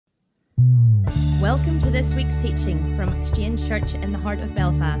Welcome to this week's teaching from Exchange Church in the heart of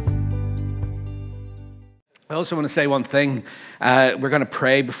Belfast. I also want to say one thing. We're going to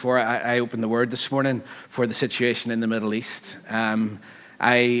pray before I open the word this morning for the situation in the Middle East.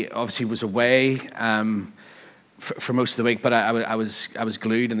 I obviously was away for most of the week, but I was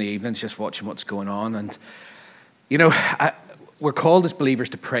glued in the evenings just watching what's going on. And, you know, we're called as believers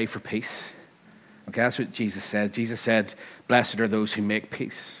to pray for peace. Okay, that's what Jesus said. Jesus said, blessed are those who make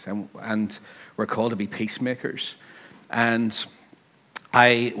peace. And we're called to be peacemakers. And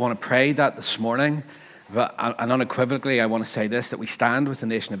I want to pray that this morning. And unequivocally, I want to say this, that we stand with the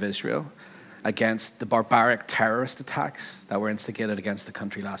nation of Israel against the barbaric terrorist attacks that were instigated against the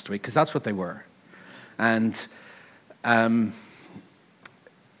country last week, because that's what they were. And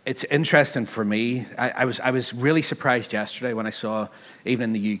it's interesting for me. I was really surprised yesterday when I saw,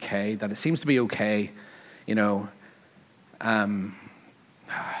 even in the UK, that it seems to be okay, you know,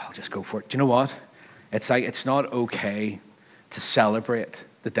 I'll just go for it. Do you know what? It's like it's not okay to celebrate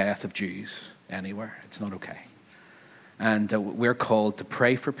the death of Jews anywhere. It's not okay. And we're called to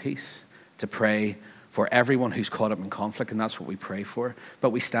pray for peace, to pray for everyone who's caught up in conflict, and that's what we pray for.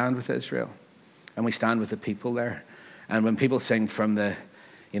 But we stand with Israel, and we stand with the people there. And when people sing from the,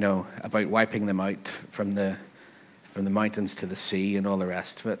 you know, about wiping them out from the mountains to the sea and all the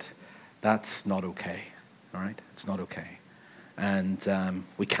rest of it, that's not okay, all right? It's not okay. And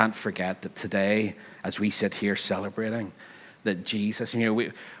we can't forget that today, as we sit here celebrating, that Jesus, you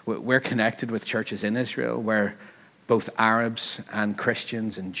know, we're connected with churches in Israel where both Arabs and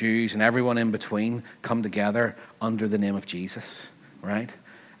Christians and Jews and everyone in between come together under the name of Jesus, right?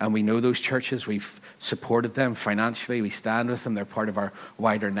 And we know those churches. We've supported them financially. We stand with them. They're part of our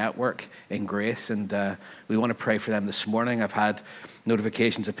wider network in grace. And we want to pray for them this morning. I've had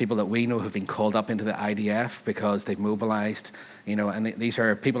notifications of people that we know have been called up into the IDF because they've mobilized, you know, and these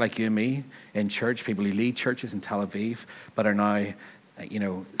are people like you and me in church, people who lead churches in Tel Aviv, but are now, you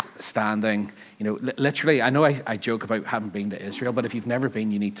know, standing, you know, literally. I know I joke about having been to Israel, but if you've never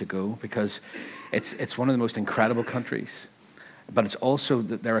been, you need to go, because it's one of the most incredible countries. But it's also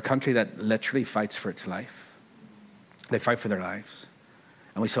that they're a country that literally fights for its life. They fight for their lives.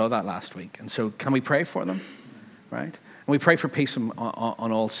 And we saw that last week. And so can we pray for them, right? And we pray for peace on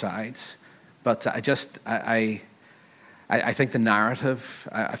all sides. But I think the narrative,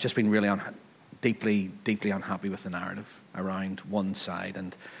 I've just been really deeply unhappy with the narrative around one side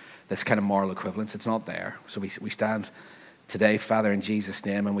and this kind of moral equivalence. It's not there. So we stand today, Father, in Jesus'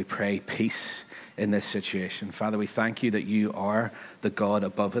 name, and we pray peace in this situation. Father, we thank you that you are the God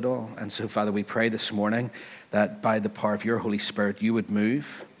above it all. And so, Father, we pray this morning that by the power of your Holy Spirit, you would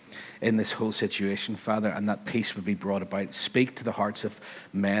move in this whole situation, Father, and that peace would be brought about. Speak to the hearts of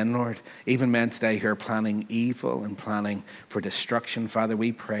men, Lord, even men today who are planning evil and planning for destruction. Father,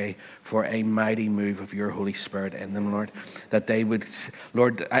 we pray for a mighty move of your Holy Spirit in them, Lord, that they would,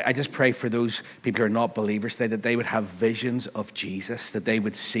 Lord, I just pray for those people who are not believers today, that they would have visions of Jesus, that they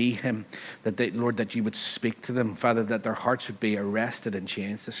would see him, that they, Lord, that you would speak to them, Father, that their hearts would be arrested and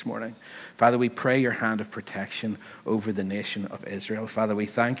changed this morning. Father, we pray your hand of protection over the nation of Israel. Father, we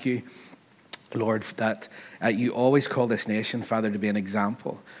thank you, Lord, that you always call this nation, Father, to be an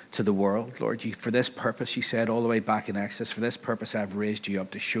example to the world. Lord, for this purpose, you said all the way back in Exodus, for this purpose I've raised you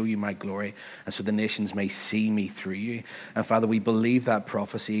up to show you my glory, and so the nations may see me through you. And Father, we believe that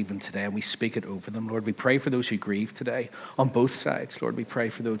prophecy even today, and we speak it over them. Lord, we pray for those who grieve today on both sides. Lord, we pray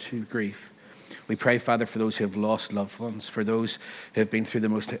for those who grieve. We pray, Father, for those who have lost loved ones, for those who have been through the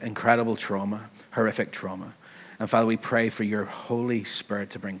most incredible trauma, horrific trauma. And Father, we pray for your Holy Spirit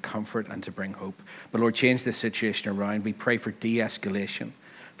to bring comfort and to bring hope. But Lord, change this situation around. We pray for de-escalation,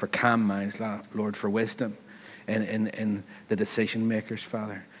 for calm minds, Lord, for wisdom in the decision makers,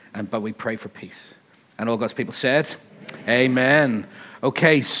 Father. But we pray for peace. And all God's people said, Amen.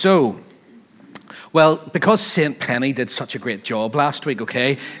 Okay, so, well, because St. Penny did such a great job last week,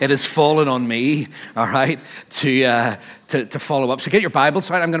 okay, it has fallen on me, all right, to follow up. So get your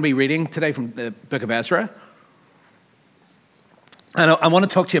Bibles out. I'm going to be reading today from the book of Ezra. And I want to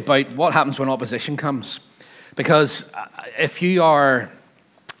talk to you about what happens when opposition comes. Because if you've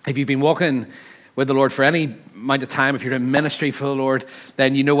been walking with the Lord for any amount of time, if you're in ministry for the Lord,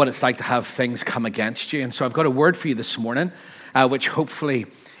 then you know what it's like to have things come against you. And so I've got a word for you this morning, which hopefully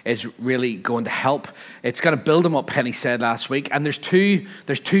is really going to help. It's going to build on what Penny said last week. And there's two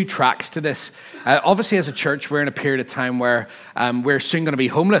tracks to this. Obviously, as a church, we're in a period of time where we're soon going to be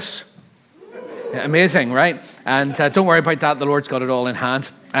homeless. Amazing, right? And don't worry about that. The Lord's got it all in hand.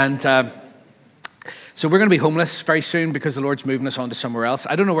 And So we're going to be homeless very soon because the Lord's moving us on to somewhere else.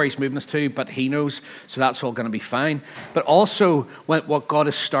 I don't know where he's moving us to, but he knows, so that's all going to be fine. But also what God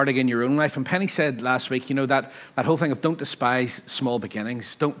is starting in your own life. And Penny said last week, that whole thing of don't despise small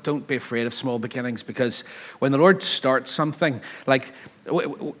beginnings. Don't be afraid of small beginnings, because when the Lord starts something, like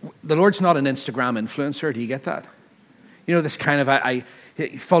the Lord's not an Instagram influencer. Do you get that? This kind of, I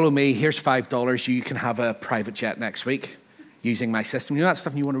follow me, here's $5, you can have a private jet next week using my system. That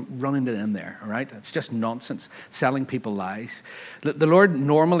stuff, and you want to run into in there, all right? It's just nonsense, selling people lies. The Lord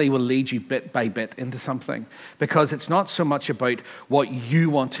normally will lead you bit by bit into something, because it's not so much about what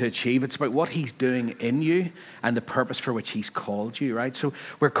you want to achieve, it's about what he's doing in you and the purpose for which he's called you, right? So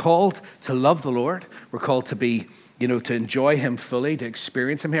we're called to love the Lord. We're called to be, to enjoy him fully, to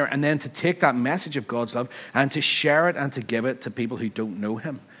experience him here, and then to take that message of God's love and to share it and to give it to people who don't know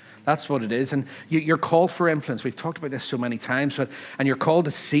him. That's what it is. And you're called for influence. We've talked about this so many times, and you're called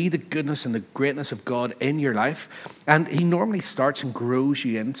to see the goodness and the greatness of God in your life. And he normally starts and grows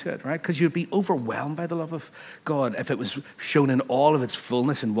you into it, right? Because you'd be overwhelmed by the love of God if it was shown in all of its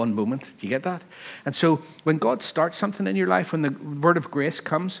fullness in one moment. Do you get that? And so when God starts something in your life, when the word of grace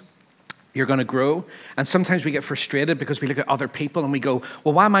comes, you're going to grow. And sometimes we get frustrated because we look at other people and we go,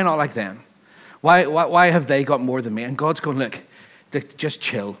 well, why am I not like them? Why have they got more than me? And God's going, look, just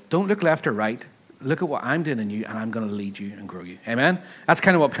chill. Don't look left or right. Look at what I'm doing in you, and I'm going to lead you and grow you. Amen? That's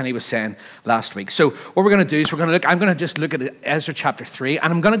kind of what Penny was saying last week. So what we're going to do is I'm going to just look at Ezra chapter 3,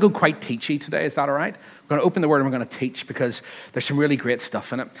 and I'm going to go quite teachy today. Is that all right? We're going to open the word and we're going to teach, because there's some really great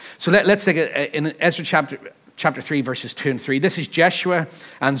stuff in it. So let's take it in Ezra chapter 3, verses 2 and 3. This is Jeshua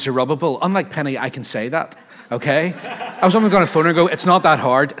and Zerubbabel. Unlike Penny, I can say that. Okay? I was almost going to phone her and go, it's not that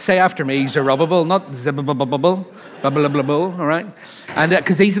hard. Say after me, Zerubbabel, not Zerubbabel, all right? And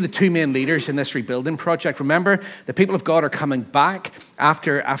because these are the two main leaders in this rebuilding project. Remember, the people of God are coming back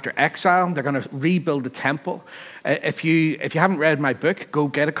after exile. They're going to rebuild the temple. If you haven't read my book, go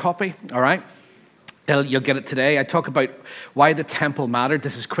get a copy, all right? You'll get it today. I talk about why the temple mattered.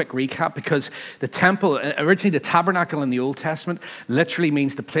 This is a quick recap, because the temple, originally the tabernacle in the Old Testament, literally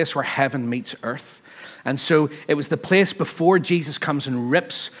means the place where heaven meets earth. And so it was the place before Jesus comes and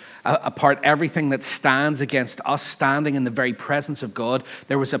rips apart everything that stands against us standing in the very presence of God.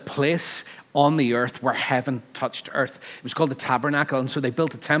 There was a place on the earth where heaven touched earth. It was called the tabernacle. And so they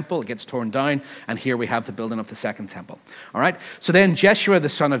built a temple. It gets torn down. And here we have the building of the second temple. All right. So then Jeshua, the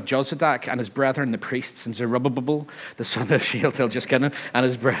son of Jozadak, and his brethren, the priests, and Zerubbabel, the son of Shealtiel, just kidding, and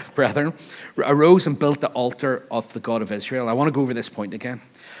his brethren, arose and built the altar of the God of Israel. I want to go over this point again.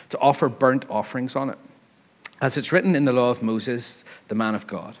 To offer burnt offerings on it, as it's written in the law of Moses, the man of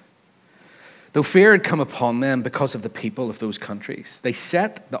God. Though fear had come upon them because of the people of those countries, they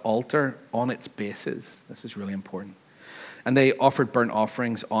set the altar on its bases. This is really important. And they offered burnt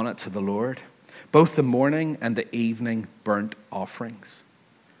offerings on it to the Lord, both the morning and the evening burnt offerings.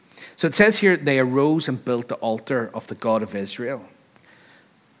 So it says here, they arose and built the altar of the God of Israel.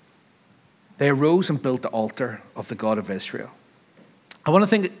 They arose and built the altar of the God of Israel. I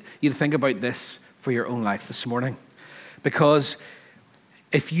want you to think about this for your own life this morning, because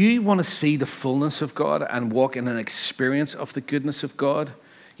if you want to see the fullness of God and walk in an experience of the goodness of God,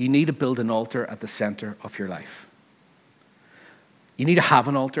 you need to build an altar at the center of your life. You need to have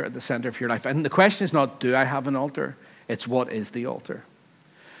an altar at the center of your life. And the question is not, do I have an altar? It's, what is the altar?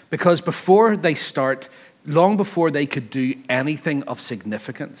 Because before they start, long before they could do anything of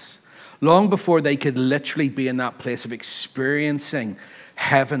significance, long before they could literally be in that place of experiencing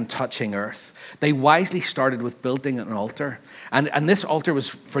heaven touching earth, they wisely started with building an altar. And this altar was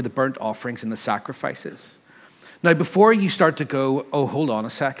for the burnt offerings and the sacrifices. Now, before you start to go, oh, hold on a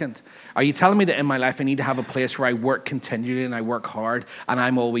second. Are you telling me that in my life I need to have a place where I work continually and I work hard and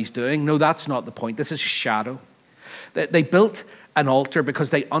I'm always doing? No, that's not the point. This is a shadow. They built an altar because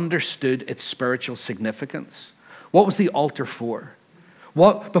they understood its spiritual significance. What was the altar for?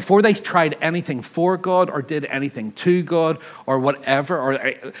 Before they tried anything for God or did anything to God or whatever, or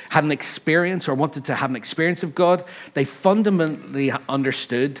had an experience or wanted to have an experience of God, they fundamentally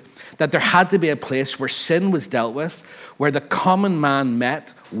understood that there had to be a place where sin was dealt with, where the common man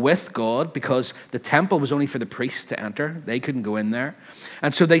met with God, because the temple was only for the priests to enter. They couldn't go in there.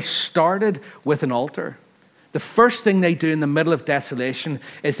 And so they started with an altar. The first thing they do in the middle of desolation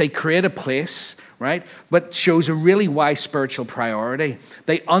is they create a place, right, but shows a really wise spiritual priority.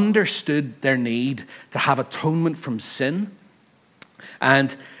 They understood their need to have atonement from sin,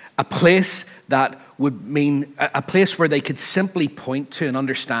 and a place that would mean a place where they could simply point to and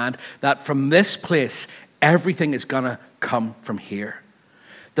understand that from this place, everything is going to come from here.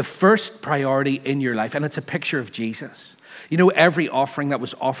 The first priority in your life, and it's a picture of Jesus. You know, every offering that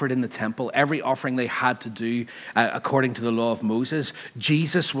was offered in the temple, every offering they had to do according to the law of Moses,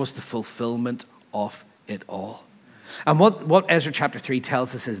 Jesus was the fulfillment of it all. And what Ezra chapter 3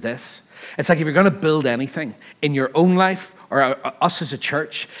 tells us is this. It's like if you're going to build anything in your own life or us as a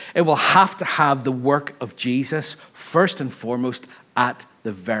church, it will have to have the work of Jesus first and foremost at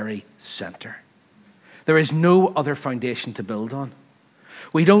the very center. There is no other foundation to build on.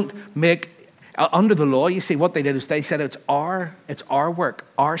 We don't make, under the law, you see, what they did is they said it's our work,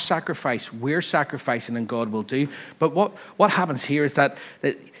 our sacrifice. We're sacrificing and God will do. But what happens here is that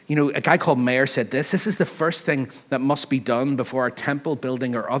you know, a guy called Mayer said this is the first thing that must be done before our temple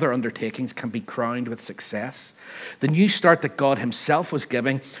building or other undertakings can be crowned with success. The new start that God himself was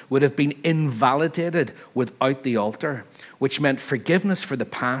giving would have been invalidated without the altar, which meant forgiveness for the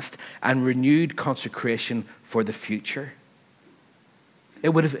past and renewed consecration for the future.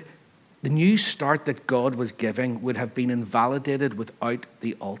 The new start that God was giving would have been invalidated without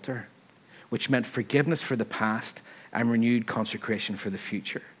the altar, which meant forgiveness for the past and renewed consecration for the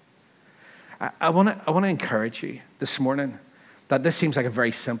future. I want to encourage you this morning that this seems like a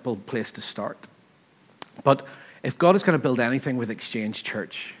very simple place to start. But if God is going to build anything with Exchange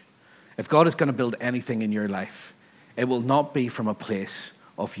Church, if God is going to build anything in your life, it will not be from a place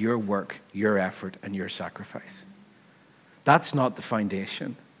of your work, your effort, and your sacrifice. That's not the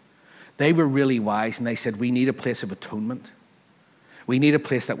foundation. They were really wise and they said, we need a place of atonement. We need a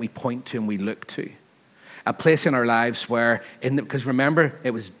place that we point to and we look to. A place in our lives where, because remember,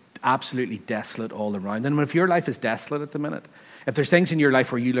 it was absolutely desolate all around. And if your life is desolate at the minute, if there's things in your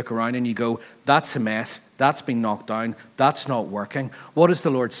life where you look around and you go, that's a mess, that's been knocked down, that's not working, what does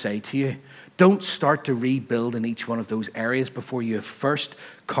the Lord say to you? Don't start to rebuild in each one of those areas before you have first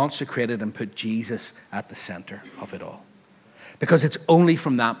consecrated and put Jesus at the center of it all. Because it's only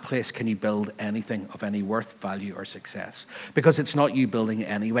from that place can you build anything of any worth, value, or success. Because it's not you building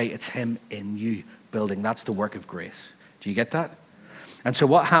anyway, it's him in you building. That's the work of grace. Do you get that? And so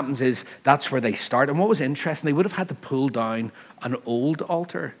what happens is that's where they start. And what was interesting, they would have had to pull down an old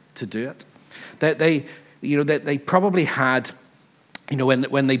altar to do it. They probably had, you know,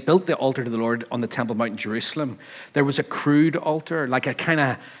 when they built the altar to the Lord on the Temple Mount in Jerusalem, there was a crude altar, like a kind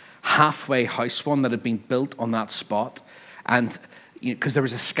of halfway house one that had been built on that spot. And because there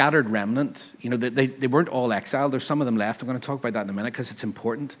was a scattered remnant, you know, they weren't all exiled. There's some of them left. I'm going to talk about that in a minute because it's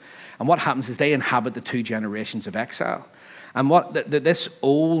important. And what happens is they inhabit the 2 generations of exile. And this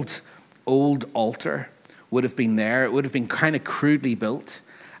old altar would have been there. It would have been kind of crudely built.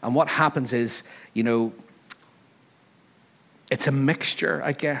 And what happens is, you know, it's a mixture,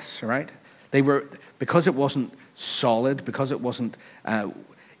 I guess, right? Because it wasn't solid, because it wasn't,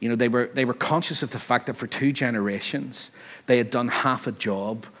 they were conscious of the fact that for 2 generations, they had done half a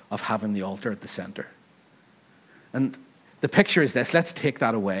job of having the altar at the center. And the picture is this: let's take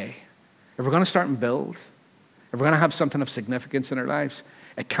that away. If we're going to start and build, if we're going to have something of significance in our lives,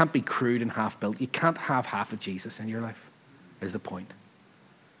 it can't be crude and half-built. You can't have half of Jesus in your life, is the point.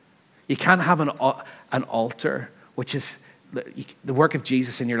 You can't have an altar, which is the work of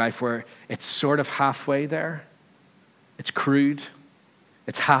Jesus in your life, where it's sort of halfway there. It's crude.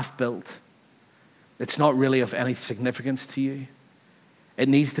 It's half-built. It's not really of any significance to you. It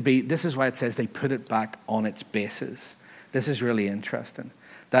needs to be, this is why it says they put it back on its bases. This is really interesting.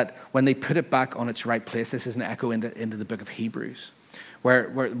 That when they put it back on its right place, this is an echo into the book of Hebrews, where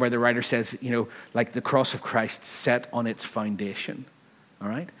the writer says, you know, like the cross of Christ set on its foundation, all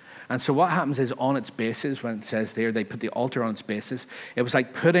right? And so what happens is on its bases, when it says there, they put the altar on its bases, it was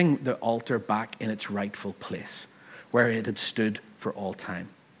like putting the altar back in its rightful place, where it had stood for all time.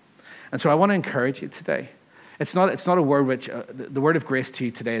 And so I want to encourage you today. It's not a word which, the word of grace to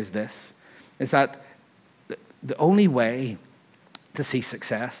you today is this, is that the only way to see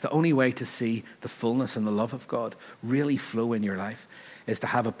success, the only way to see the fullness and the love of God really flow in your life is to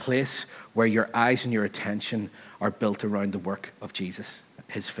have a place where your eyes and your attention are built around the work of Jesus,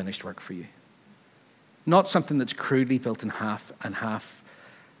 his finished work for you. Not something that's crudely built in half,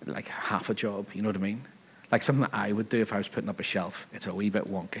 like half a job, you know what I mean? Like something that I would do if I was putting up a shelf. It's a wee bit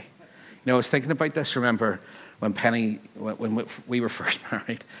wonky. You know, I was thinking about this, remember, when when we were first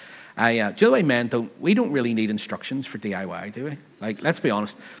married. Do you know the way men we don't really need instructions for DIY, do we? Like, let's be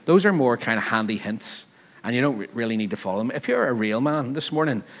honest. Those are more kind of handy hints, and you don't really need to follow them. If you're a real man this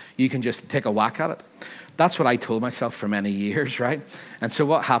morning, you can just take a whack at it. That's what I told myself for many years, right? And so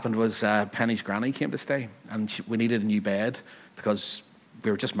what happened was Penny's granny came to stay, and we needed a new bed because we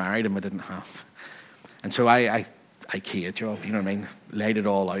were just married and we didn't have. And so I key a job, you know what I mean? Laid it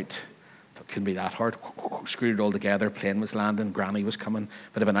all out. It couldn't be that hard. Screwed it all together. Plane was landing. Granny was coming.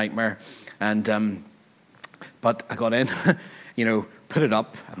 Bit of a nightmare. And but I got in, put it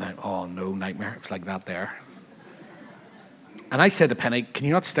up, and then, oh no, nightmare. It was like that there. And I said to Penny, can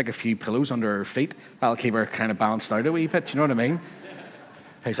you not stick a few pillows under her feet? That'll keep her kind of balanced out a wee bit. Do you know what I mean?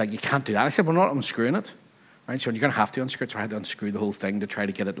 Penny's like, you can't do that. I said, well, not unscrewing it. Right, so you're going to have to unscrew it. So I had to unscrew the whole thing to try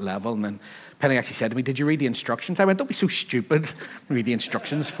to get it level. And then Penny actually said to me, did you read the instructions? I went, don't be so stupid. Read the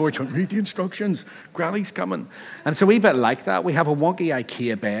instructions for it. She went, read the instructions. Granny's coming. And it's a wee bit like that. We have a wonky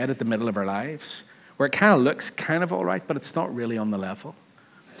IKEA bed at the middle of our lives where it kind of looks kind of all right, but it's not really on the level.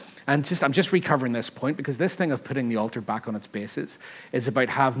 And I'm just recovering this point because this thing of putting the altar back on its bases is about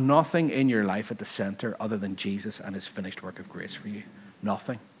have nothing in your life at the center other than Jesus and his finished work of grace for you.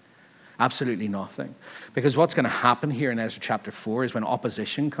 Nothing. Absolutely nothing. Because what's going to happen here in Ezra chapter 4 is when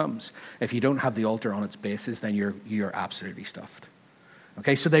opposition comes, if you don't have the altar on its basis, then you're absolutely stuffed.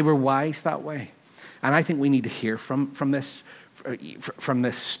 Okay, so they were wise that way. And I think we need to hear from this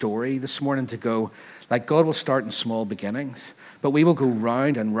story this morning to go, like God will start in small beginnings, but we will go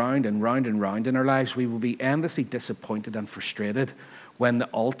round and round and round and round in our lives. We will be endlessly disappointed and frustrated when the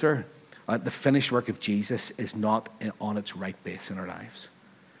altar, the finished work of Jesus is not on its right base in our lives.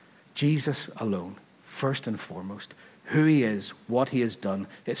 Jesus alone, first and foremost, who he is, what he has done,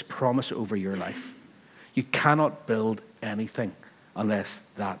 his promise over your life. You cannot build anything unless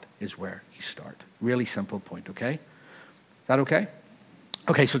that is where you start. Really simple point, okay? Is that okay?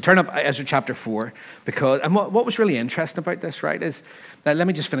 Okay, so turn up Ezra chapter 4, and what was really interesting about this, right, is that, let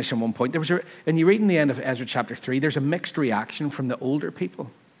me just finish on one point. And you read in the end of Ezra chapter 3, there's a mixed reaction from the older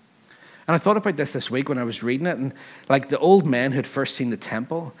people. And I thought about this week when I was reading it, and like the old men who'd first seen the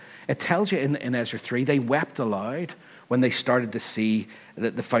temple, it tells you in Ezra 3, they wept aloud when they started to see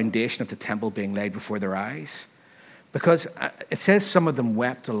the foundation of the temple being laid before their eyes. Because it says some of them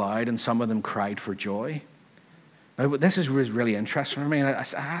wept aloud and some of them cried for joy. Now, this was really interesting for me. And I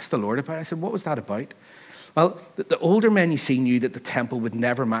asked the Lord about it. I said, what was that about? Well, the older men you see knew that the temple would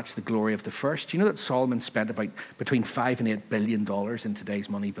never match the glory of the first. You know that Solomon spent about between $5 and $8 billion in today's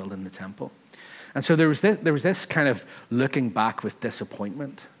money building the temple. And so there was this kind of looking back with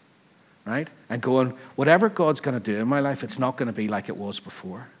disappointment, right? And going, whatever God's going to do in my life, it's not going to be like it was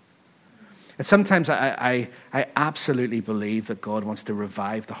before. And sometimes I absolutely believe that God wants to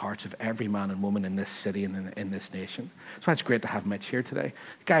revive the hearts of every man and woman in this city and in this nation. That's why it's great to have Mitch here today.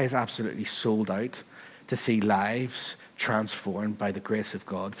 The guy is absolutely sold out to see lives transformed by the grace of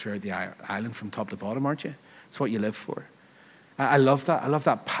God throughout the island from top to bottom, aren't you? It's what you live for. I love that. I love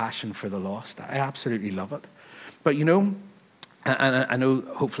that passion for the lost. I absolutely love it. But and I know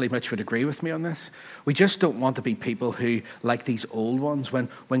hopefully Mitch would agree with me on this, we just don't want to be people who, like these old ones, when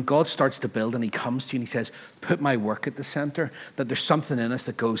God starts to build and he comes to you and he says, put my work at the center, that there's something in us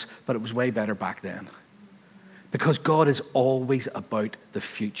that goes, but it was way better back then. Because God is always about the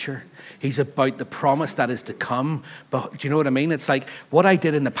future. He's about the promise that is to come. But do you know what I mean? It's like what I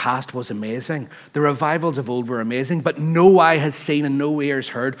did in the past was amazing. The revivals of old were amazing, but no eye has seen and no ear has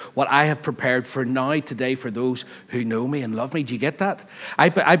heard what I have prepared for now, today, for those who know me and love me. Do you get that?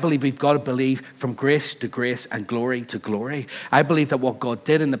 I believe we've got to believe from grace to grace and glory to glory. I believe that what God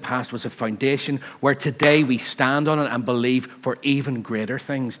did in the past was a foundation where today we stand on it and believe for even greater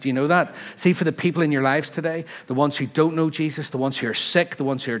things. Do you know that? See, for the people in your lives today, the ones who don't know Jesus, the ones who are sick, the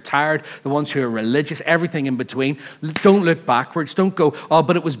ones who are tired, the ones who are religious, everything in between. Don't look backwards. Don't go, oh,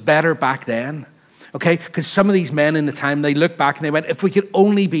 but it was better back then. Okay? Because some of these men in the time, they look back and they went, if we could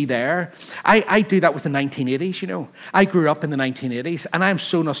only be there. I do that with the 1980s, I grew up in the 1980s and I'm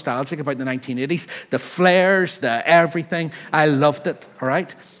so nostalgic about the 1980s. The flares, the everything. I loved it, all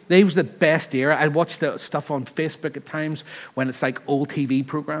right? It was the best era. I watch the stuff on Facebook at times when it's like old TV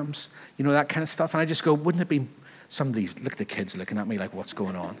programs, that kind of stuff. And I just go, wouldn't it be look at the kids looking at me like, what's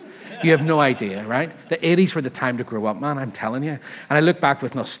going on? You have no idea, right? The 80s were the time to grow up, man, I'm telling you. And I look back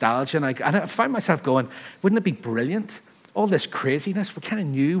with nostalgia and I find myself going, wouldn't it be brilliant? All this craziness, we kind of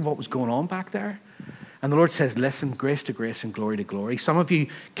knew what was going on back there. And the Lord says, listen, grace to grace and glory to glory. Some of you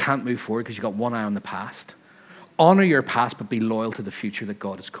can't move forward because you've got one eye on the past. Honor your past, but be loyal to the future that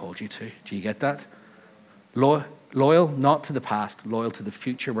God has called you to. Do you get that? Loyal, not to the past, loyal to the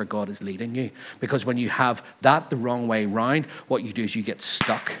future where God is leading you. Because when you have that the wrong way round, what you do is you get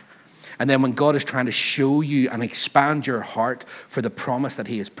stuck. And then when God is trying to show you and expand your heart for the promise that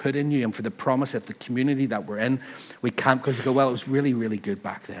he has put in you and for the promise of the community that we're in, we can't, because we go, well, it was really, really good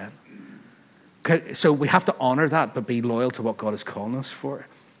back then. Okay, so we have to honor that, but be loyal to what God is calling us for.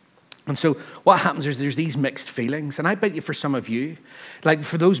 And so what happens is there's these mixed feelings. And I bet you for some of you, like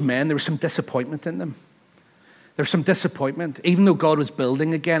for those men, there was some disappointment in them. There's some disappointment. Even though God was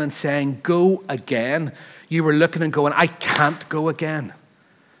building again and saying, go again, you were looking and going, I can't go again.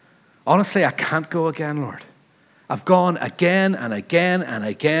 Honestly, I can't go again, Lord. I've gone again and again and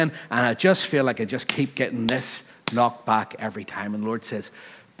again, and I just feel like I just keep getting this knocked back every time. And the Lord says,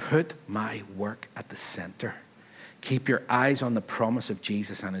 put my work at the center. Keep your eyes on the promise of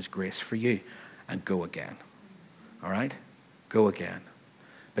Jesus and his grace for you, and go again. All right? Go again.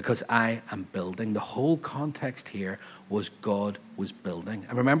 Because I am building. The whole context here was God was building.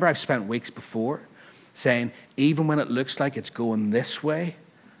 And remember, I've spent weeks before saying, even when it looks like it's going this way,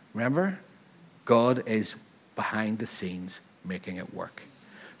 remember, God is behind the scenes making it work.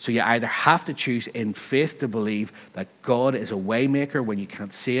 So you either have to choose in faith to believe that God is a way maker when you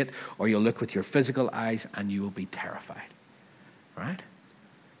can't see it, or you'll look with your physical eyes and you will be terrified. Right?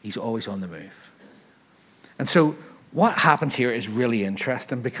 He's always on the move. And so what happens here is really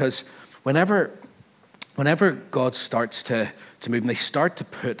interesting, because whenever God starts to move and they start to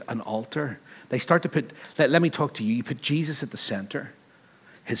put an altar, they start to put, let me talk to you, you put Jesus at the center.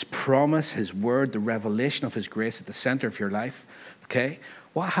 His promise, his word, the revelation of his grace at the center of your life, okay?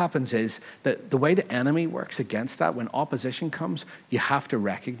 What happens is that the way the enemy works against that, when opposition comes, you have to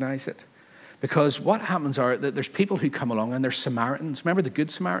recognize it. Because what happens are that there's people who come along and they're Samaritans. Remember the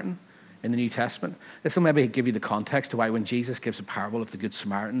Good Samaritan in the New Testament? This will maybe give you the context to why when Jesus gives a parable of the Good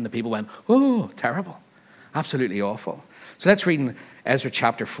Samaritan, the people went, oh, terrible, absolutely awful. So let's read in Ezra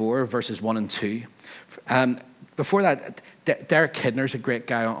chapter 4, verses 1 and 2. Before that, Derek Kidner's a great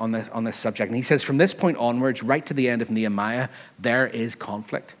guy on this subject. And he says, from this point onwards, right to the end of Nehemiah, there is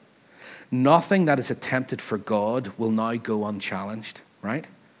conflict. Nothing that is attempted for God will now go unchallenged, right?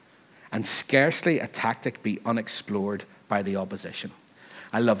 And scarcely a tactic be unexplored by the opposition.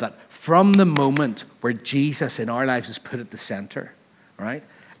 I love that. From the moment where Jesus in our lives is put at the center, right?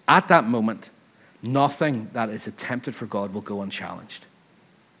 At that moment, nothing that is attempted for God will go unchallenged.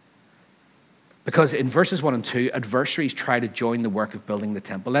 Because in verses 1 and 2, adversaries try to join the work of building the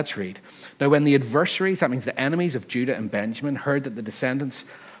temple. Let's read. Now, when the adversaries, that means the enemies of Judah and Benjamin, heard that the descendants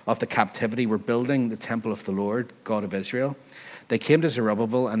of the captivity were building the temple of the Lord, God of Israel, they came to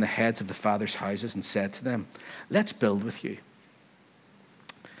Zerubbabel and the heads of the fathers' houses and said to them, let's build with you.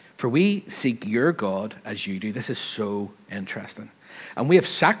 For we seek your God as you do. This is so interesting. And we have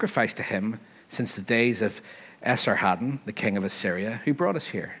sacrificed to him since the days of Esarhaddon, the king of Assyria, who brought us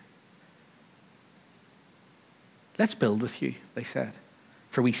here. Let's build with you, they said,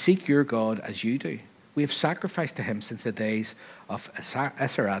 for we seek your God as you do. We have sacrificed to him since the days of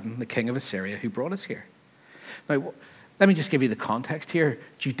Esarhaddon, the king of Assyria, who brought us here. Now, let me just give you the context here.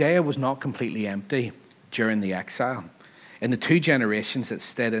 Judea was not completely empty during the exile. In the 2 generations that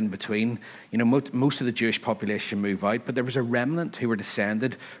stayed in between, most of the Jewish population moved out, but there was a remnant who were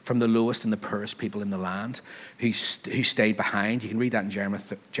descended from the lowest and the poorest people in the land who stayed behind. You can read that in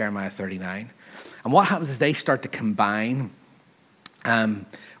Jeremiah 39. And what happens is they start to combine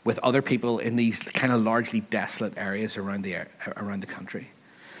with other people in these kind of largely desolate areas around the country.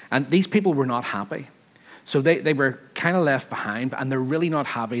 And these people were not happy. So they were kind of left behind, and they're really not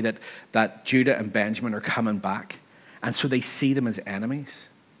happy that Judah and Benjamin are coming back. And so they see them as enemies.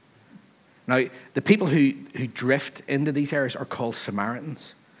 Now, the people who drift into these areas are called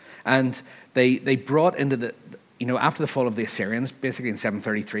Samaritans. And they brought into after the fall of the Assyrians, basically in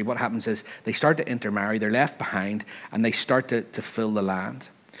 733, what happens is they start to intermarry, they're left behind, and they start to fill the land.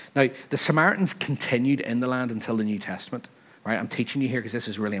 Now, the Samaritans continued in the land until the New Testament, right? I'm teaching you here because this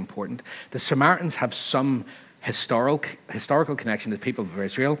is really important. The Samaritans have some historical connection to the people of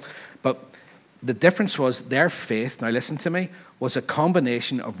Israel, but the difference was their faith, now listen to me, was a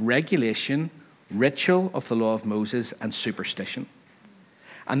combination of regulation, ritual of the law of Moses, and superstition.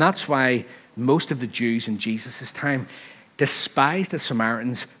 And that's why most of the Jews in Jesus' time despised the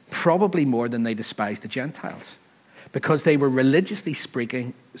Samaritans probably more than they despised the Gentiles, because they were religiously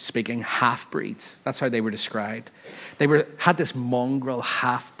speaking half-breeds. That's how they were described. They had this mongrel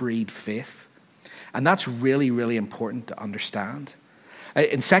half-breed faith. And that's really, really important to understand.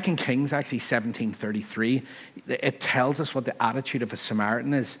 In 2 Kings, actually, 17:33, it tells us what the attitude of a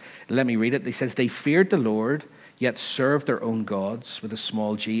Samaritan is. Let me read it. It says, they feared the Lord, yet served their own gods with a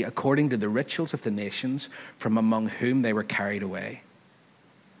small g, according to the rituals of the nations from among whom they were carried away.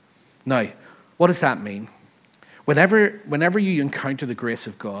 Now, what does that mean? Whenever you encounter the grace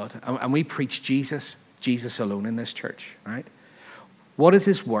of God, and we preach Jesus alone in this church, right? What is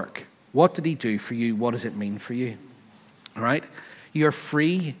his work? What did he do for you? What does it mean for you? All right? You're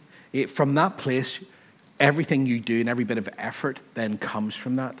free. From that place, everything you do and every bit of effort then comes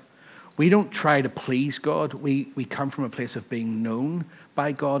from that. We don't try to please God. We come from a place of being known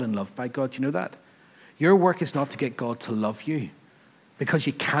by God and loved by God. Do you know that? Your work is not to get God to love you, because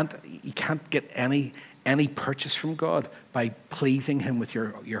you can't get any purchase from God by pleasing him with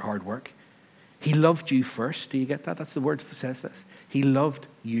your hard work. He loved you first. Do you get that? That's the word that says this. He loved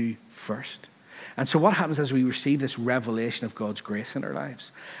you first. And so what happens is we receive this revelation of God's grace in our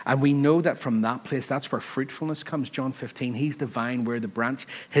lives. And we know that from that place, that's where fruitfulness comes. John 15, he's the vine, we're the branch.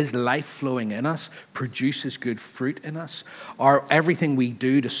 His life flowing in us produces good fruit in us. Everything we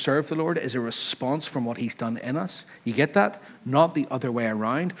do to serve the Lord is a response from what he's done in us. You get that? Not the other way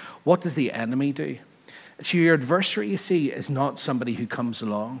around. What does the enemy do? So your adversary, you see, is not somebody who comes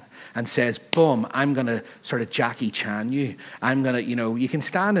along and says, boom, I'm going to sort of Jackie Chan you. I'm going to, you can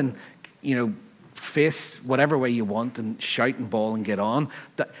stand and, face whatever way you want and shout and bawl and get on.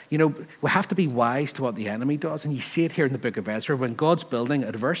 We have to be wise to what the enemy does. And you see it here in the book of Ezra. When God's building,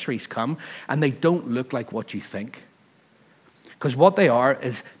 adversaries come and they don't look like what you think. Because what they are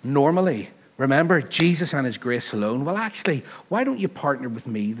is normally, remember, Jesus and his grace alone. Well, actually, why don't you partner with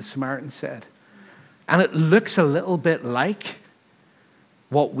me, the Samaritan said. And it looks a little bit like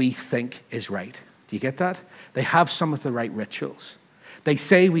what we think is right. Do you get that? They have some of the right rituals. They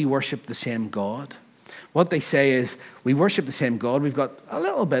say we worship the same God. What they say is, we worship the same God. We've got a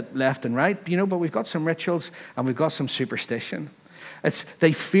little bit left and right, but we've got some rituals and we've got some superstition.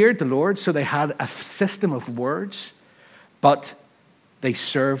 They feared the Lord, so they had a system of words, but they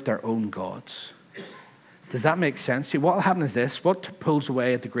served their own gods. Does that make sense? See, what will happen is this. What pulls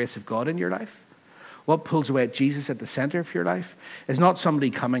away at the grace of God in your life? What pulls away at Jesus at the center of your life is not somebody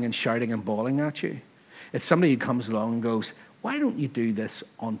coming and shouting and bawling at you. It's somebody who comes along and goes, why don't you do this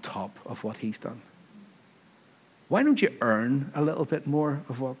on top of what he's done? Why don't you earn a little bit more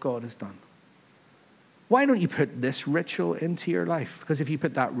of what God has done? Why don't you put this ritual into your life? Because if you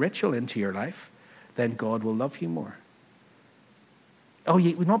put that ritual into your life, then God will love you more. Oh,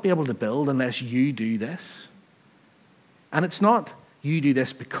 you would not be able to build unless you do this. And it's not you do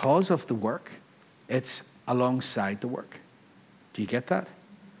this because of the work. It's alongside the work. Do you get that?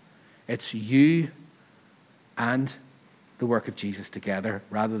 It's you and the work of Jesus together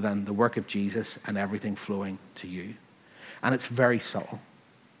rather than the work of Jesus and everything flowing to you. And it's very subtle.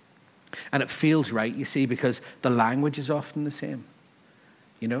 And it feels right, you see, because the language is often the same.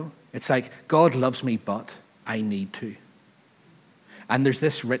 It's like, God loves me, but I need to. And there's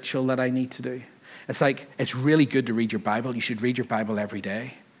this ritual that I need to do. It's like, it's really good to read your Bible. You should read your Bible every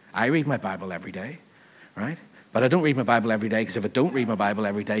day. I read my Bible every day, right? But I don't read my Bible every day because if I don't read my Bible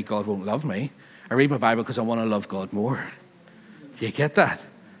every day, God won't love me. I read my Bible because I want to love God more. Do you get that?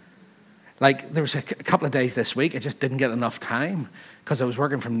 Like, there was a couple of days this week, I just didn't get enough time because I was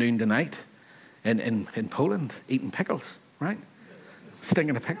working from noon to night in Poland, eating pickles, right?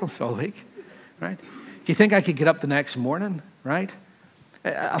 Stinking of pickles all week, right? Do you think I could get up the next morning, right?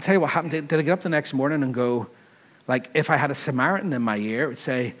 I'll tell you what happened. Did I get up the next morning and go, like, if I had a Samaritan in my ear, it would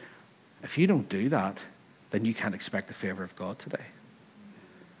say, if you don't do that, then you can't expect the favor of God today.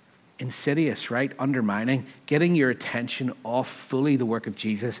 Insidious, right? Undermining, getting your attention off fully the work of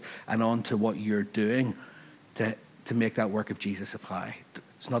Jesus and onto what you're doing to make that work of Jesus apply.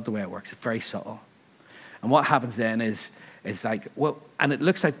 It's not the way it works. It's very subtle. And what happens then is like, well, and it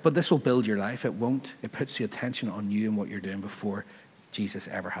looks like, but this will build your life. It won't. It puts the attention on you and what you're doing before Jesus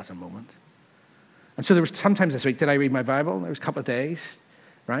ever has a moment. And so there was sometimes this week, did I read my Bible? There was a couple of days,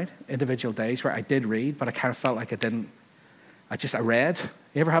 right? Individual days where I did read, but I kind of felt like I didn't. I read.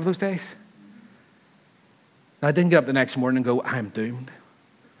 You ever have those days? I didn't get up the next morning and go, I'm doomed.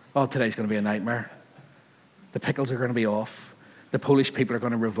 Oh, today's going to be a nightmare. The pickles are going to be off. The Polish people are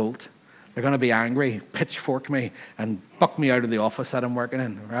going to revolt. They're going to be angry, pitchfork me, and buck me out of the office that I'm working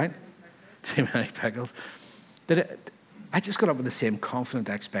in, right? Too many pickles. I just got up with the same confident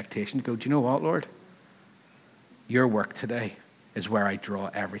expectation to go, do you know what, Lord? Your work today is where I draw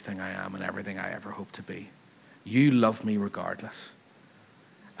everything I am and everything I ever hope to be. You love me regardless.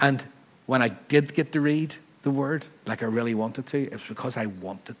 And when I did get to read the word like I really wanted to, it was because I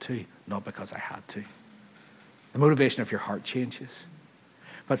wanted to, not because I had to. The motivation of your heart changes.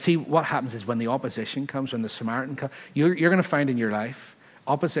 But see, what happens is when the opposition comes, when the Samaritan comes, you're going to find in your life,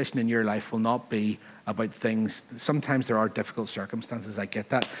 opposition in your life will not be about things. Sometimes there are difficult circumstances, I get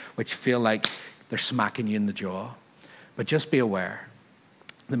that, which feel like they're smacking you in the jaw. But just be aware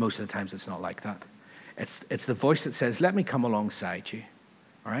that most of the times it's not like that. It's the voice that says, let me come alongside you,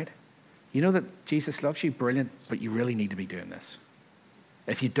 all right? You know that Jesus loves you, brilliant, but you really need to be doing this.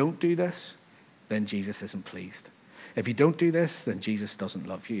 If you don't do this, then Jesus isn't pleased. If you don't do this, then Jesus doesn't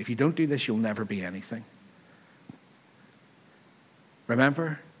love you. If you don't do this, you'll never be anything.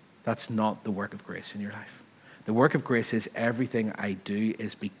 Remember, that's not the work of grace in your life. The work of grace is everything I do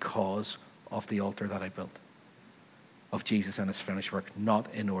is because of the altar that I built, of Jesus and his finished work,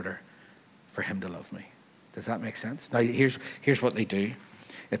 not in order for him to love me. Does that make sense? Now, here's what they do.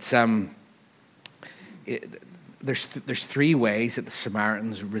 It's there's three ways that the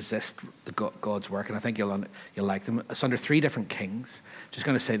Samaritans resist God's work, and I think you'll like them. It's under three different kings. I'm just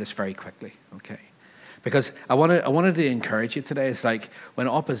going to say this very quickly, okay? Because I wanted to encourage you today. It's like when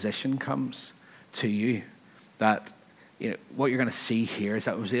opposition comes to you, that what you're going to see here is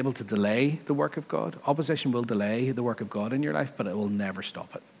that it was able to delay the work of God. Opposition will delay the work of God in your life, but it will never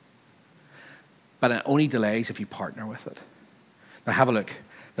stop it. But it only delays if you partner with it. Now have a look.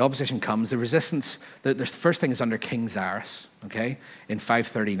 The opposition comes. The resistance, the first thing is under King Cyrus, okay, in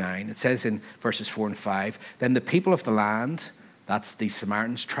 539. It says in verses 4 and 5, then the people of the land, that's the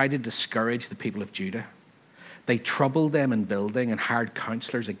Samaritans, tried to discourage the people of Judah. They troubled them in building and hired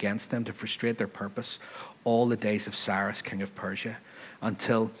counselors against them to frustrate their purpose all the days of Cyrus, king of Persia,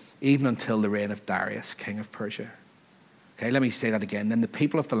 even until the reign of Darius, king of Persia. Okay, let me say that again. Then the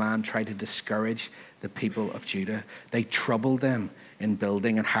people of the land tried to discourage the people of Judah. They troubled them in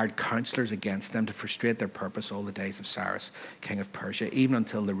building and hired counselors against them to frustrate their purpose all the days of Cyrus, king of Persia, even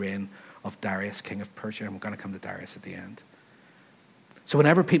until the reign of Darius, king of Persia. I'm going to come to Darius at the end. So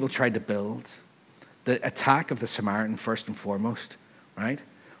whenever people tried to build, the attack of the Samaritan first and foremost, right?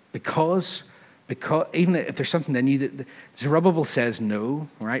 Because even if there's something in you that Zerubbabel says no,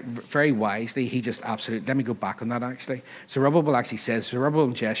 right? Very wisely, he just absolutely, let me go back on that actually. Zerubbabel actually says, Zerubbabel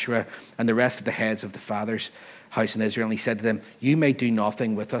and Jeshua and the rest of the heads of the fathers' house in Israel, and he said to them, you may do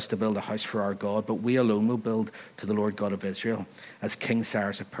nothing with us to build a house for our God, but we alone will build to the Lord God of Israel, as King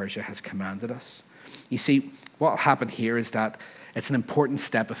Cyrus of Persia has commanded us. You see, what happened here is that it's an important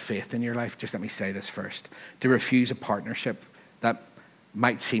step of faith in your life, just let me say this first, to refuse a partnership that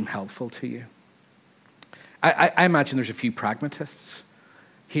might seem helpful to you. I imagine there's a few pragmatists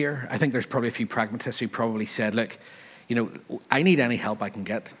here. I think there's probably a few pragmatists who probably said, look, I need any help I can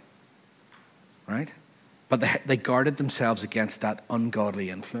get, right? But they guarded themselves against that ungodly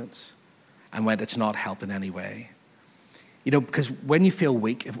influence and went, it's not help in any way. Because when you feel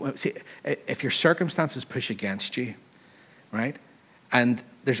weak, if your circumstances push against you, right? And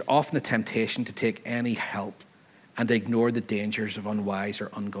there's often a temptation to take any help and ignore the dangers of unwise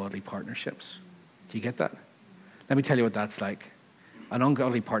or ungodly partnerships. Do you get that? Let me tell you what that's like. An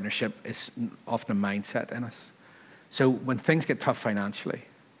ungodly partnership is often a mindset in us. So when things get tough financially,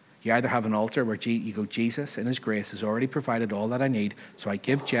 you either have an altar where you go, Jesus in his grace has already provided all that I need, so I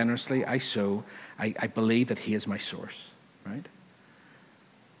give generously, I sow, I believe that he is my source, right?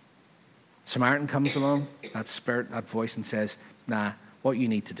 Samaritan comes along, that spirit, that voice, and says, nah, what you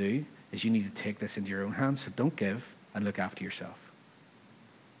need to do is you need to take this into your own hands, so don't give and look after yourself,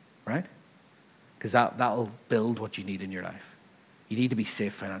 right? Because that'll build what you need in your life. You need to be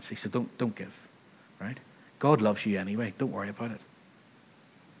safe financially, so don't give, right? God loves you anyway. Don't worry about it.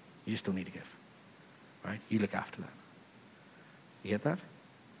 You just don't need to give, right? You look after that. You get that?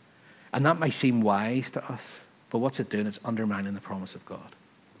 And that might seem wise to us, but what's it doing? It's undermining the promise of God.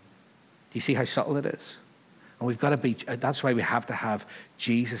 Do you see how subtle it is? And we've got to be, that's why we have to have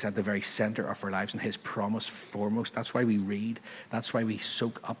Jesus at the very center of our lives and his promise foremost. That's why we read. That's why we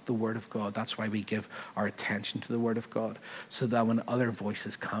soak up the word of God. That's why we give our attention to the word of God. So that when other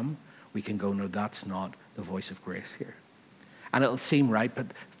voices come, we can go, no, that's not the voice of grace here. And it'll seem right, but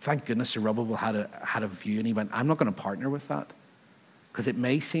thank goodness Zerubbabel had a view, and he went, I'm not going to partner with that. Because it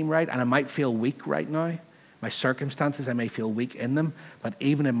may seem right, and I might feel weak right now. My circumstances, I may feel weak in them, but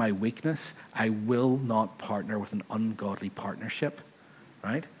even in my weakness, I will not partner with an ungodly partnership,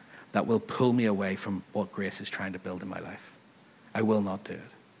 right? That will pull me away from what grace is trying to build in my life. I will not do it.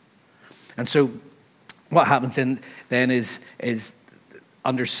 And so what happens then is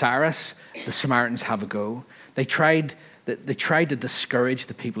under Cyrus, the Samaritans have a go. They tried to discourage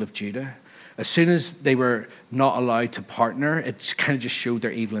the people of Judah. As soon as they were not allowed to partner, it kind of just showed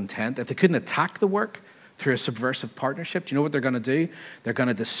their evil intent. If they couldn't attack the work through a subversive partnership, do you know what they're going to do? They're going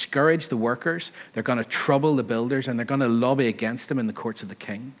to discourage the workers, they're going to trouble the builders, and they're going to lobby against them in the courts of the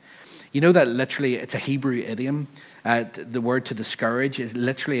king. You know that literally it's a Hebrew idiom. The word to discourage is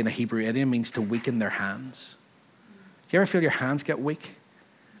literally in a Hebrew idiom means to weaken their hands. Do you ever feel your hands get weak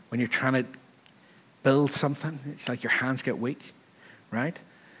when you're trying to build something? It's like your hands get weak, right?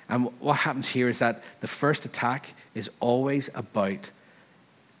 And what happens here is that the first attack is always about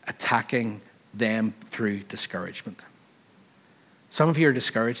attacking them through discouragement. Some of you are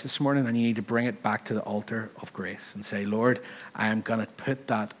discouraged this morning, and you need to bring it back to the altar of grace and say, Lord, I am going to put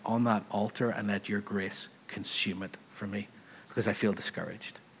that on that altar and let your grace consume it for me because I feel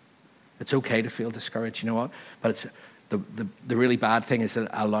discouraged. It's okay to feel discouraged, you know what? But The really bad thing is that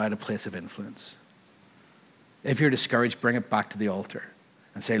allow it a place of influence. If you're discouraged, bring it back to the altar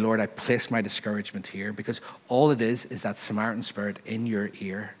and say, Lord, I place my discouragement here, because all it is that Samaritan spirit in your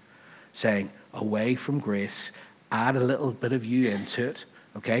ear saying, away from grace, add a little bit of you into it,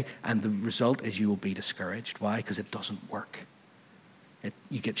 okay? And the result is you will be discouraged. Why? Because it doesn't work.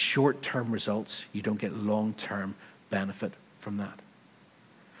 You get short-term results. You don't get long-term benefit from that.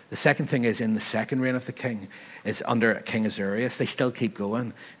 The second thing is, in the second reign of the king, is under King Ezra. They still keep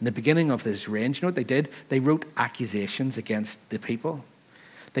going. In the beginning of this reign, you know what they did? They wrote accusations against the people.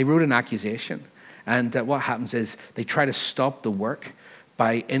 They wrote an accusation. And what happens is they try to stop the work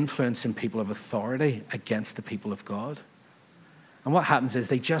by influencing people of authority against the people of God. And what happens is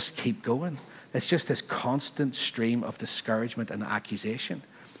they just keep going. It's just this constant stream of discouragement and accusation.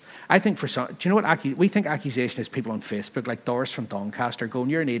 I think for some, do you know what we think accusation is? People on Facebook, like Doris from Doncaster, going,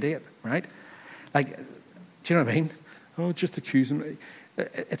 you're an idiot, right? Like, do you know what I mean? Oh, just accusing me.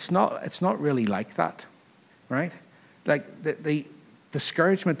 It's not really like that, right? Like the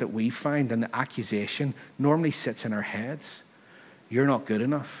discouragement that we find and the accusation normally sits in our heads. You're not good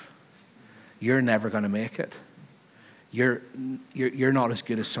enough. You're never going to make it. You're not as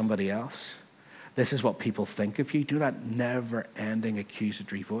good as somebody else. This is what people think of you. Do that never-ending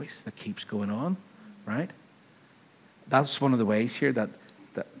accusatory voice that keeps going on, right? That's one of the ways here that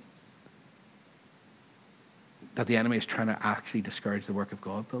the enemy is trying to actually discourage the work of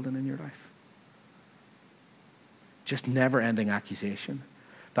God building in your life. Just never-ending accusation.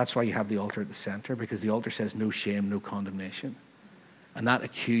 That's why you have the altar at the center, because the altar says no shame, no condemnation. And that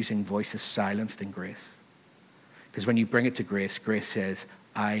accusing voice is silenced in grace. Because when you bring it to grace, grace says,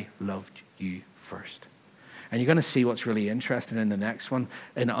 I loved you first. And you're going to see what's really interesting in the next one.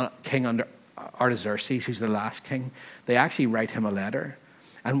 In King Artaxerxes, who's the last king, they actually write him a letter.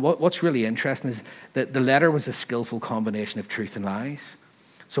 And what's really interesting is that the letter was a skillful combination of truth and lies.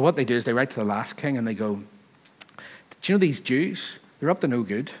 So what they do is they write to the last king and they go, do you know these Jews? They're up to no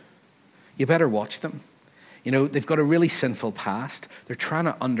good. You better watch them. You know, they've got a really sinful past. They're trying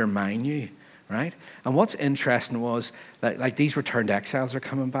to undermine you, right? And what's interesting was that, like, these returned exiles are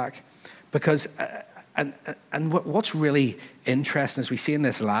coming back. Because, and what's really interesting is we see in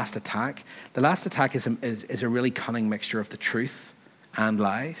this last attack, the last attack is a really cunning mixture of the truth and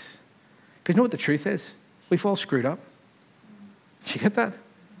lies. Because you know what the truth is? We've all screwed up. Did you get that?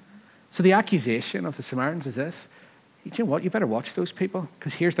 So the accusation of the Samaritans is this. You know what? You better watch those people,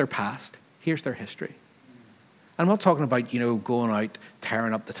 because here's their past. Here's their history. I'm not talking about, going out,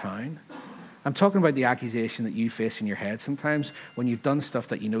 tearing up the town. I'm talking about the accusation that you face in your head sometimes when you've done stuff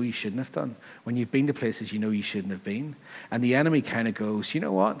that you know you shouldn't have done, when you've been to places you know you shouldn't have been. And the enemy kind of goes, you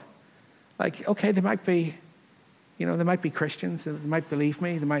know what? Like, okay, they might be Christians, they might believe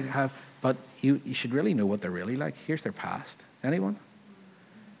me, they might have, but you should really know what they're really like. Here's their past. Anyone?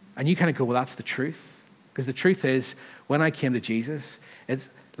 And you kind of go, well, that's the truth. Because the truth is, when I came to Jesus, it's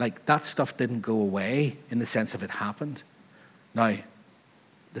like that stuff didn't go away in the sense of it happened. Now,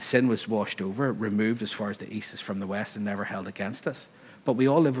 the sin was washed over, removed as far as the east is from the west, and never held against us. But we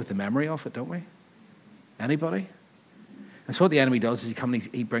all live with the memory of it, don't we? Anybody? And so what the enemy does is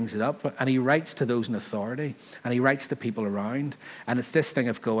he brings it up, and he writes to those in authority, and he writes to people around, and it's this thing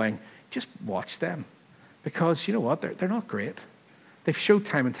of going, just watch them. Because you know what? They're not great. They've showed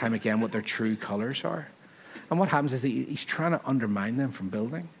time and time again what their true colors are. And what happens is that he's trying to undermine them from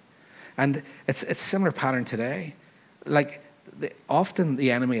building. And it's a similar pattern today. Like, often the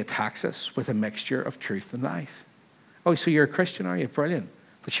enemy attacks us with a mixture of truth and lies. Oh, so you're a Christian, are you? Brilliant.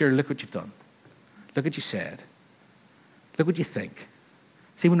 But sure, look what you've done. Look what you said. Look what you think.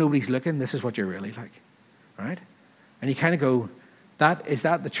 See, when nobody's looking, this is what you're really like. Right? And you kind of go, is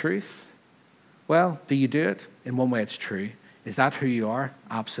that the truth? Well, do you do it? In one way, it's true. Is that who you are?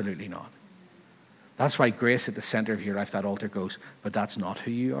 Absolutely not. That's why grace at the center of your life, that altar goes, but that's not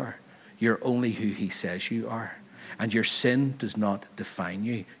who you are. You're only who he says you are. And your sin does not define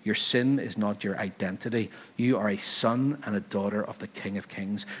you. Your sin is not your identity. You are a son and a daughter of the King of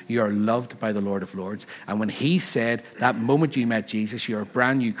Kings. You are loved by the Lord of Lords. And when he said that moment you met Jesus, you're a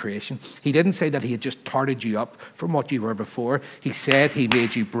brand new creation, he didn't say that he had just tarted you up from what you were before. He said he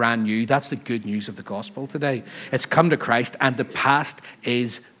made you brand new. That's the good news of the gospel today. It's come to Christ, and the past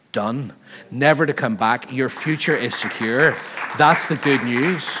is done, never to come back. Your future is secure. That's the good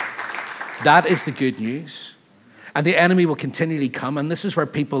news. That is the good news. And the enemy will continually come. And this is where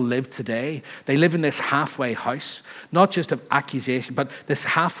people live today. They live in this halfway house, not just of accusation, but this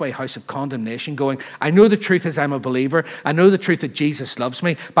halfway house of condemnation, going, I know the truth is I'm a believer. I know the truth that Jesus loves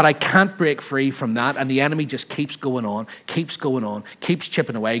me, but I can't break free from that. And the enemy just keeps going on, keeps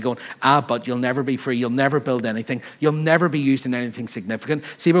chipping away, going, but you'll never be free. You'll never build anything. You'll never be used in anything significant.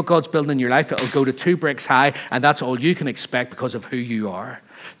 See what God's building in your life? It'll go to 2 bricks high, and that's all you can expect because of who you are.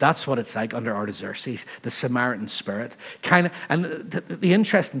 That's what it's like under Artaxerxes, the Samaritan spirit. And the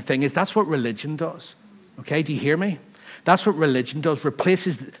interesting thing is that's what religion does. Okay, do you hear me? That's what religion does.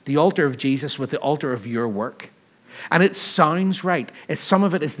 Replaces the altar of Jesus with the altar of your work. And it sounds right. Some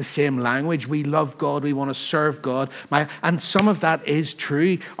of it is the same language. We love God. We want to serve God. And some of that is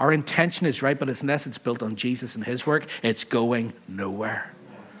true. Our intention is right, but unless it's built on Jesus and his work, it's going nowhere.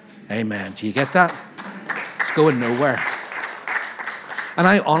 Amen. Do you get that? It's going nowhere. And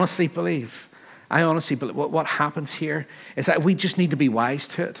I honestly believe what happens here is that we just need to be wise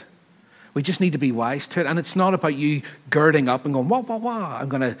to it. We just need to be wise to it. And it's not about you girding up and going, wah, wah, wah. I'm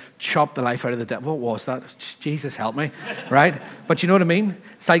going to chop the life out of the devil. What was that? Jesus, help me. Right? But you know what I mean?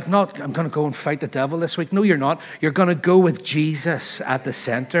 It's like not, I'm going to go and fight the devil this week. No, you're not. You're going to go with Jesus at the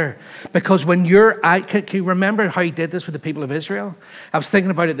center. Because when can you remember how he did this with the people of Israel? I was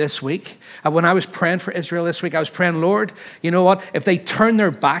thinking about it this week. When I was praying for Israel this week, I was praying, Lord, you know what? If they turn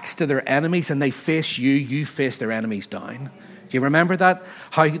their backs to their enemies and they face you, you face their enemies down. Do you remember that?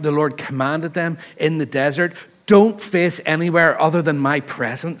 How the Lord commanded them in the desert, don't face anywhere other than my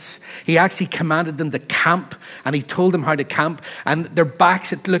presence. He actually commanded them to camp, and he told them how to camp. And their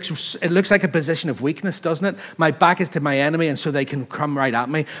backs, it looks like a position of weakness, doesn't it? My back is to my enemy, and so they can come right at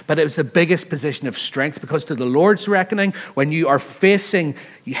me. But it was the biggest position of strength, because to the Lord's reckoning, when you are facing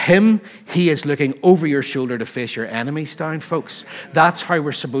him, he is looking over your shoulder to face your enemies down, folks. That's how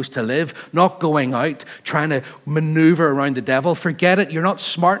we're supposed to live, not going out trying to maneuver around the devil. Forget it. You're not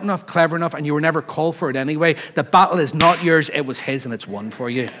smart enough, clever enough, and you were never called for it anyway. The battle is not yours. It was his, and it's won for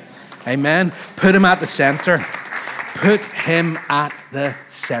you. Amen. Put him at the center. Put him at the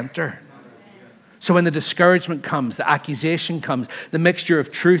center. So when the discouragement comes, the accusation comes, the mixture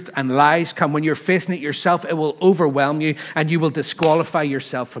of truth and lies come, when you're facing it yourself, it will overwhelm you and you will disqualify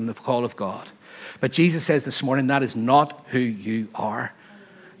yourself from the call of God. But Jesus says this morning, that is not who you are.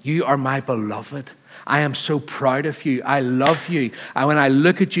 You are my beloved. I am so proud of you. I love you. And when I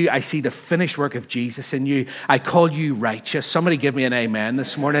look at you, I see the finished work of Jesus in you. I call you righteous. Somebody give me an amen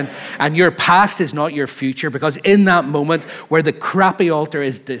this morning. And your past is not your future, because in that moment where the crappy altar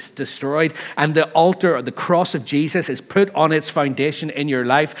is destroyed and the altar or the cross of Jesus is put on its foundation in your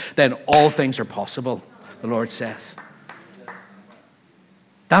life, then all things are possible, the Lord says.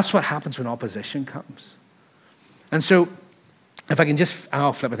 That's what happens when opposition comes. And so, if I can just,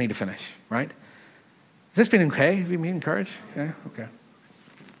 I need to finish, right? Has this been okay? Have you been encouraged? Yeah, okay.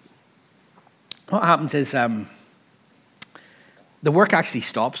 What happens is the work actually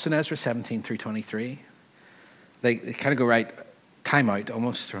stops in Ezra 17 through 23. They kind of go, right, time out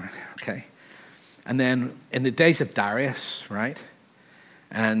almost, okay. And then in the days of Darius, right,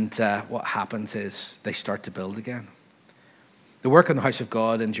 and what happens is they start to build again. The work on the house of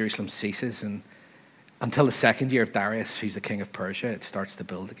God in Jerusalem ceases, and until the second year of Darius, who's the king of Persia, it starts to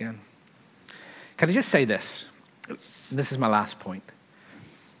build again. Can I just say this? This is my last point.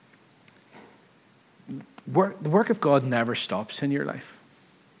 The work of God never stops in your life.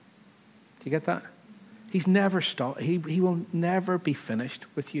 Do you get that? He's never stopped. He will never be finished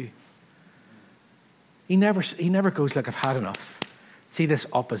with you. He never goes, look, I've had enough. See this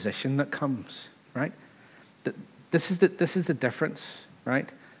opposition that comes, right? This is the difference, right,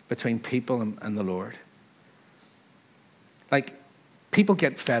 between people and the Lord. Like, people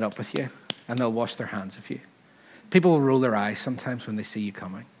get fed up with you, and they'll wash their hands of you. People will roll their eyes sometimes when they see you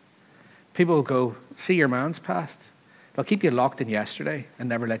coming. People will go, see, your man's past. They'll keep you locked in yesterday and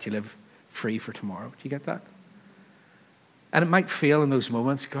never let you live free for tomorrow. Do you get that? And it might feel in those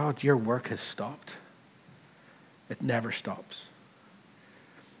moments, God, your work has stopped. It never stops.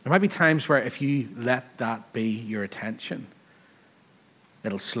 There might be times where if you let that be your attention,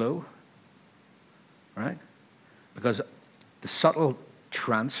 it'll slow, right? Because the subtle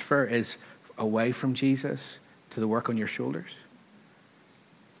transfer is away from Jesus to the work on your shoulders.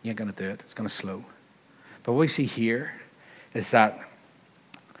 You ain't going to do it. It's going to slow. But what we see here is that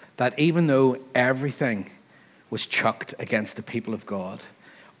even though everything was chucked against the people of God,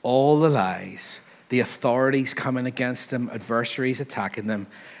 all the lies, the authorities coming against them, adversaries attacking them,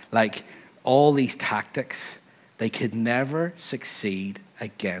 like all these tactics, they could never succeed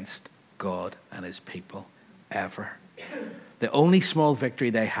against God and his people, ever. The only small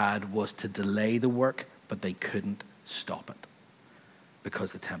victory they had was to delay the work but they couldn't stop it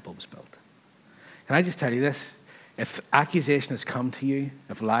because the temple was built. Can I just tell you this? If accusation has come to you,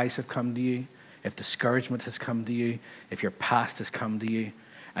 if lies have come to you, if discouragement has come to you, if your past has come to you,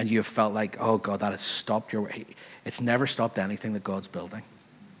 and you have felt like, oh God, that has stopped your way. It's never stopped anything that God's building.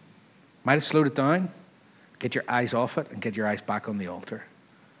 Might have slowed it down. Get your eyes off it and get your eyes back on the altar.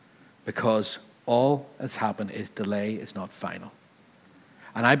 Because all that's happened is delay is not final.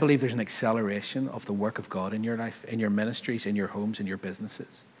 And I believe there's an acceleration of the work of God in your life, in your ministries, in your homes, in your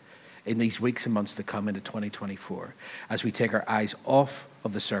businesses, in these weeks and months to come into 2024, as we take our eyes off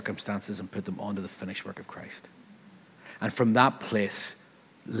of the circumstances and put them onto the finished work of Christ. And from that place,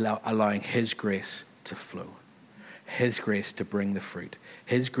 allowing his grace to flow, his grace to bring the fruit,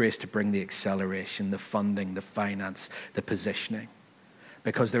 his grace to bring the acceleration, the funding, the finance, the positioning.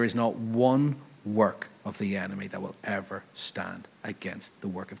 Because there is not one work of the enemy that will ever stand against the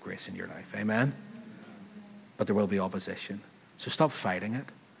work of grace in your life. Amen? But there will be opposition. So stop fighting it.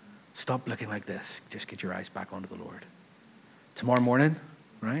 Stop looking like this. Just get your eyes back onto the Lord. Tomorrow morning,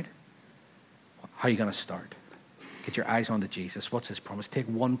 right? How are you going to start? Get your eyes onto Jesus. What's his promise? Take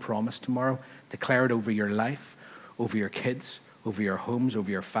one promise tomorrow, declare it over your life, over your kids, over your homes, over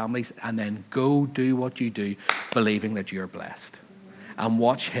your families, and then go do what you do, believing that you're blessed. And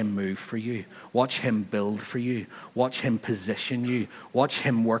watch him move for you. Watch him build for you. Watch him position you. Watch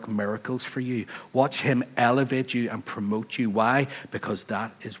him work miracles for you. Watch him elevate you and promote you. Why? Because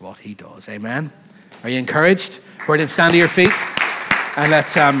that is what he does. Amen? Are you encouraged? Brilliant. Stand to your feet. And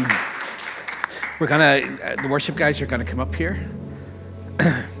let's... the worship guys are going to come up here.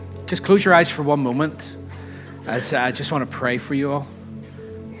 Just close your eyes for one moment as I just want to pray for you all.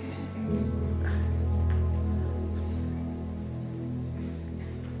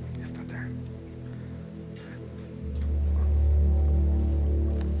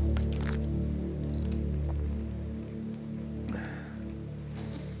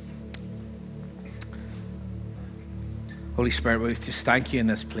 Holy Spirit, we just thank you in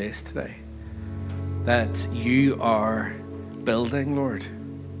this place today that you are building, Lord.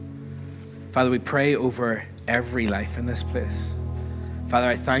 Father, we pray over every life in this place. Father,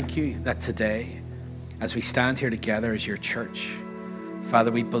 I thank you that today, as we stand here together as your church,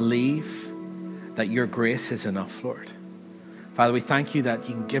 Father, we believe that your grace is enough, Lord. Father, we thank you that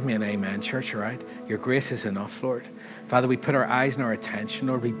you can give me an amen, church, all right? Your grace is enough, Lord. Father, we put our eyes and our attention,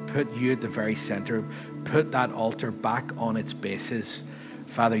 Lord. We put you at the very center. Put that altar back on its basis.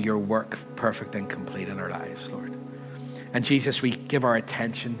 Father, your work perfect and complete in our lives, Lord. And Jesus, we give our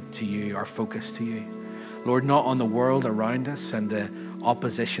attention to you, our focus to you. Lord, not on the world around us and the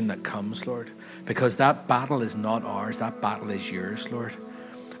opposition that comes, Lord, because that battle is not ours. That battle is yours, Lord.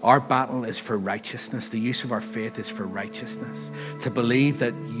 Our battle is for righteousness. The use of our faith is for righteousness. To believe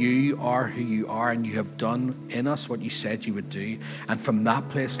that you are who you are and you have done in us what you said you would do. And from that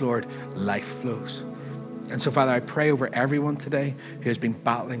place, Lord, life flows. And so, Father, I pray over everyone today who has been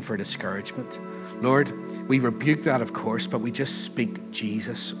battling for discouragement. Lord, we rebuke that, of course, but we just speak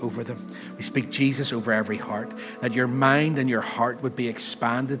Jesus over them. We speak Jesus over every heart, that your mind and your heart would be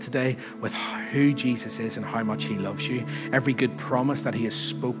expanded today with who Jesus is and how much he loves you. Every good promise that he has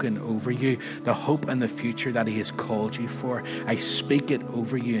spoken over you, the hope and the future that he has called you for, I speak it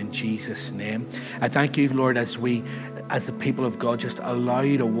over you in Jesus' name. I thank you, Lord, as the people of God, just allow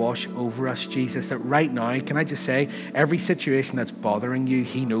you to wash over us, Jesus, that right now, can I just say, every situation that's bothering you,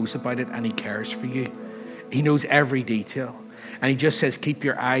 he knows about it and he cares for you. He knows every detail. And he just says, keep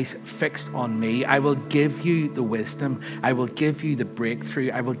your eyes fixed on me. I will give you the wisdom. I will give you the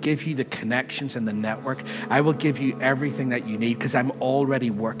breakthrough. I will give you the connections and the network. I will give you everything that you need because I'm already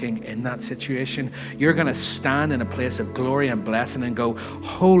working in that situation. You're going to stand in a place of glory and blessing and go,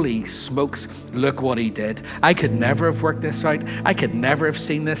 holy smokes, look what he did. I could never have worked this out. I could never have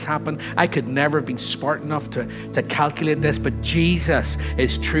seen this happen. I could never have been smart enough to calculate this, but Jesus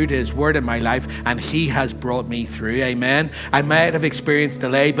is true to his word in my life and he has brought me through. Amen. I might have experienced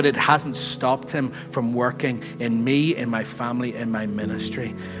delay, but it hasn't stopped him from working in me, in my family, in my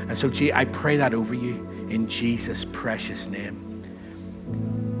ministry. And so, I pray that over you in Jesus' precious name.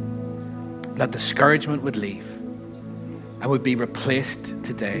 That discouragement would leave and would be replaced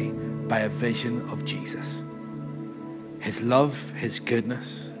today by a vision of Jesus. His love, his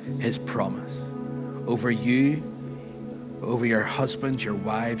goodness, his promise over you, over your husbands, your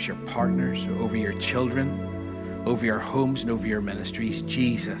wives, your partners, over your children, over your homes and over your ministries.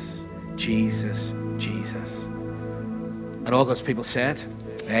 Jesus, Jesus, Jesus. And all God's people said,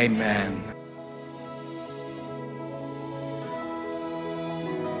 amen.